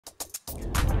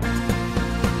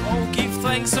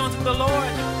thanks unto the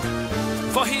Lord,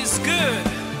 for He is good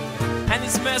and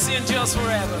His mercy endures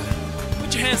forever.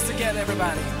 Put your hands together,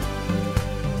 everybody.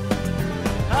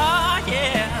 Ah,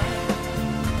 yeah.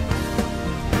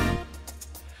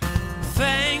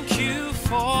 Thank you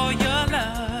for your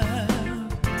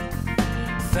love.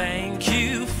 Thank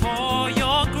you for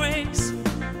your grace.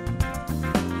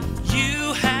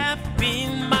 You have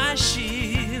been my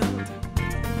shield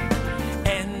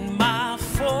and my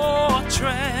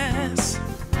fortress.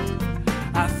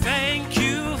 I thank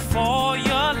you for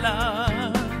your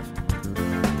love.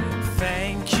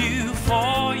 Thank you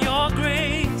for your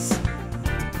grace.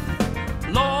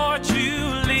 Lord, you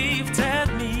lifted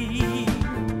me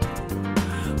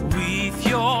with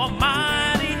your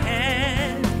mighty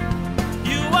hand.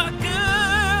 You are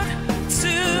good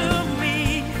to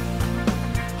me.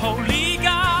 Holy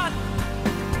God,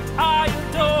 I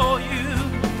adore you.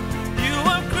 You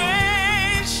are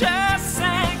gracious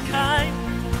and kind.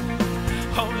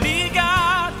 Holy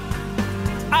God,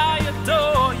 I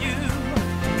adore you.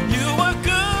 You are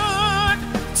good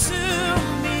to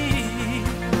me.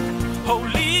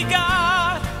 Holy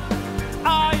God,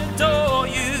 I adore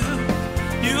you.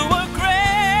 You are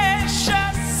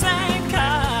gracious and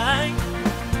kind.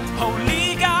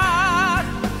 Holy God,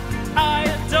 I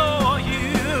adore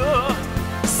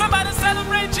you. Somebody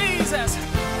celebrate Jesus.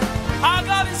 Our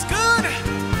God is good.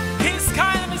 He's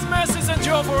kind and His mercies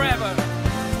endure forever.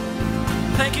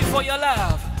 Thank you for your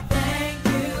love. Thank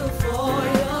you for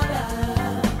your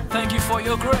love. Thank you for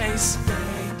your grace.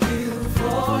 Thank you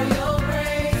for your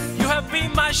grace. You have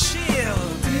been my shield.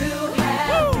 You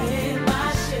have been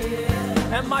my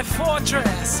shield And my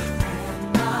fortress.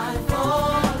 and my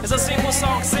fortress. It's a simple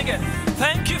song, sing it.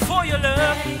 Thank you for your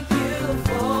love. Thank you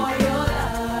for your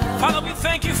love. Father, we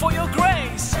thank you for your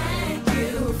grace. Thank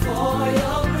you for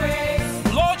your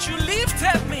grace. Lord, you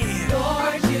lifted me.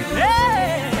 Lord, you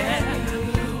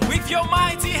With your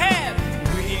mighty hand.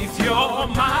 With your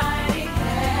mighty mighty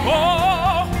hand.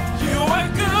 Oh, you are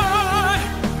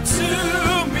good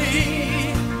to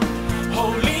me.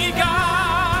 Holy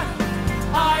God,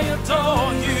 I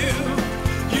adore you.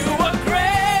 You are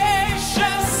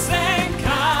gracious and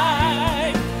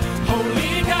kind.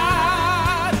 Holy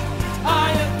God,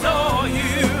 I adore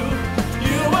you.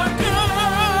 You are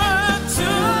good to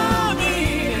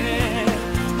me.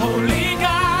 Holy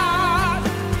God,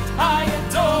 I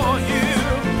adore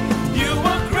you. You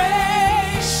are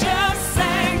gracious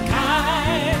and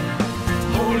kind.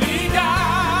 Holy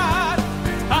God,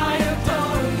 I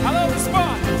adore you. I love this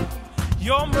part.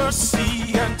 Your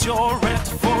mercy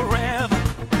endureth forever.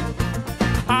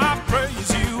 I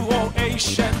praise you, O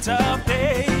ancient of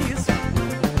days.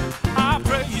 I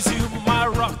praise you, my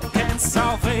rock and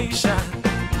salvation.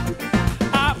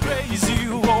 I praise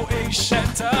you, O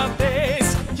ancient of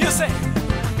days. You say,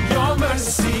 your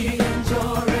mercy.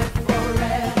 Endureth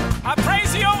forever. I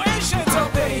praise you, O ancient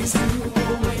of days. You,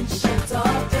 O ancient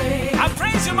of days. I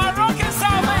praise you, my rock and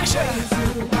salvation.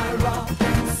 You, my rock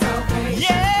and salvation.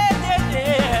 Yeah, yeah,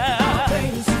 yeah.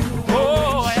 Praise you,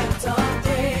 Oh, O ancient of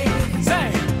days.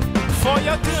 say, for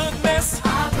your goodness,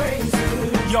 I praise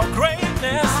you. your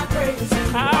greatness, I praise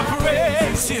you. I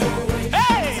praise you.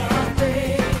 Hey,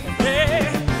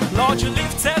 hey, Lord, you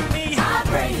lifted me, I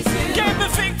praise you. gave me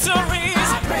victories.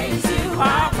 I praise you.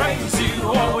 I praise you,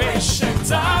 O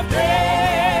ancient of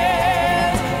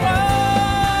days.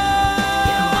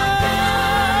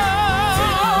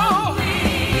 Oh,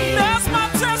 that's my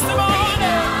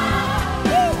testimony.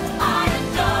 I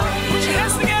adore you. Put your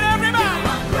hands together, everybody.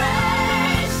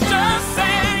 Just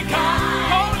thank God,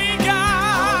 Holy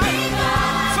God.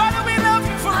 Father, we love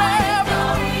you forever.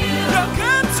 You're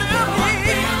good to me.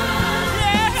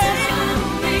 Yeah.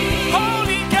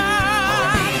 Holy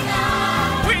God,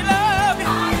 we love you.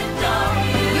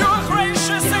 You're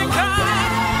gracious and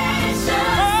kind.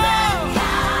 Oh,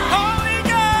 Holy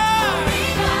God,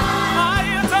 I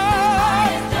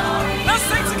adore you. Let's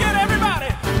sing together, everybody.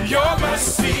 Your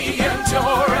mercy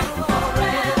endureth.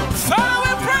 Father,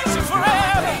 we praise you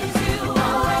forever.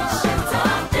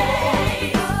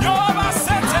 You're my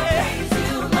center.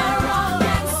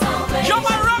 You're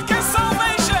my rock and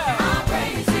salvation.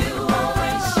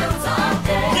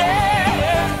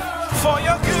 Yeah, for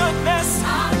your goodness,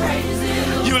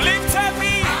 you lifted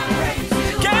me,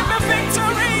 gave me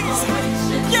victories.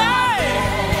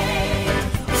 Yeah,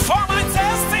 for my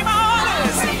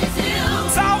testimonies,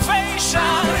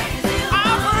 salvation, I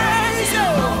praise you.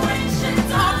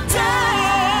 Of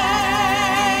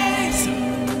days,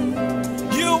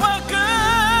 you are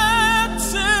good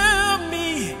to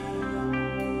me.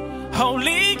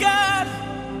 Holy God,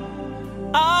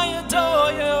 I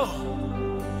adore you.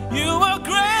 You are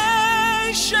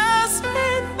gracious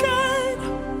and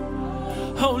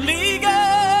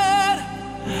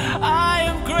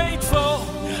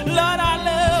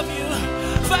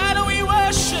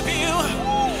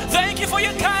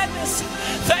for your kindness.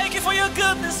 Thank you for your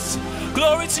goodness.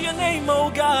 Glory to your name, oh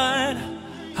God.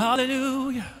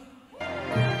 Hallelujah.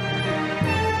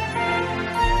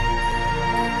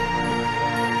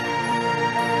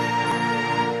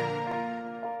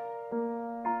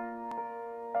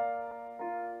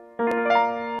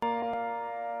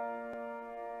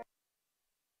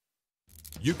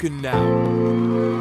 You can now